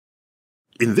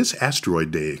In this Asteroid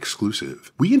Day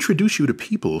exclusive, we introduce you to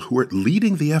people who are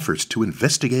leading the efforts to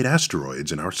investigate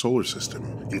asteroids in our solar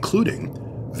system,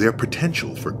 including their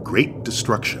potential for great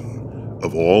destruction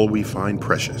of all we find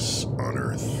precious on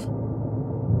Earth.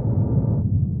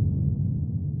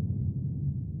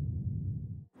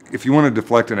 If you want to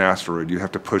deflect an asteroid, you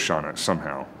have to push on it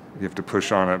somehow. You have to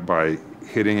push on it by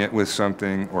hitting it with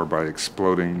something, or by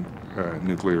exploding a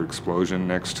nuclear explosion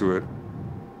next to it,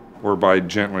 or by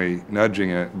gently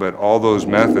nudging it. But all those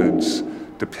methods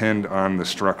depend on the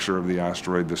structure of the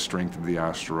asteroid, the strength of the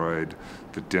asteroid,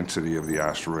 the density of the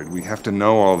asteroid. We have to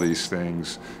know all these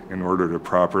things in order to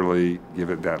properly give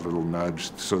it that little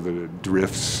nudge so that it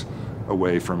drifts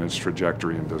away from its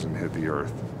trajectory and doesn't hit the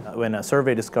Earth. When a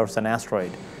survey discovers an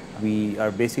asteroid, we are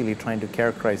basically trying to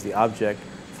characterize the object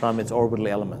from its orbital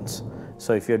elements.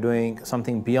 So if you're doing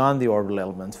something beyond the orbital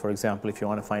elements, for example, if you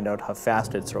want to find out how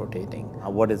fast it's rotating,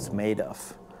 what it's made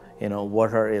of,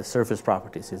 what are its surface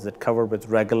properties, is it covered with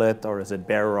regolith or is it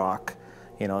bare rock?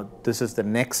 This is the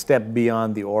next step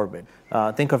beyond the orbit.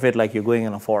 Think of it like you're going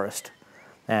in a forest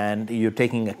and you're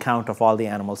taking account of all the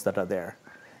animals that are there.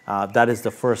 That is the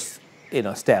first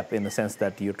step, in the sense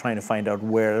that you're trying to find out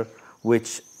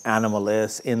which animal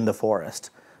is in the forest.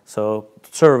 So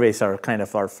surveys are kind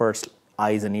of our first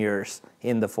eyes and ears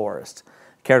in the forest.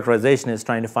 Characterization is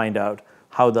trying to find out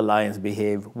how the lions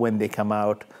behave when they come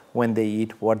out, when they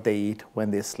eat, what they eat, when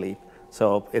they sleep.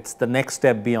 So it's the next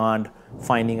step beyond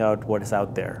finding out what is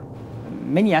out there.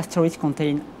 Many asteroids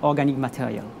contain organic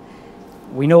material.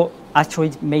 We know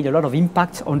asteroids made a lot of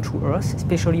impact onto Earth,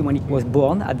 especially when it was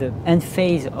born at the end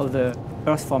phase of the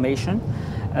Earth formation.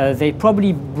 They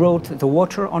probably brought the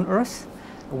water on Earth.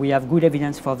 We have good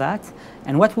evidence for that.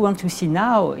 And what we want to see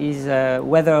now is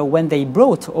whether when they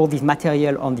brought all this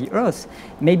material on the Earth,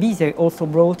 maybe they also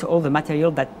brought all the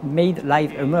material that made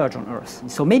life emerge on Earth.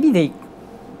 So maybe they,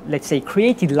 let's say,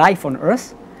 created life on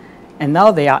Earth, and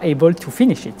now they are able to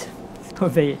finish it. So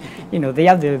they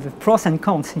have the pros and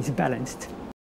cons is balanced.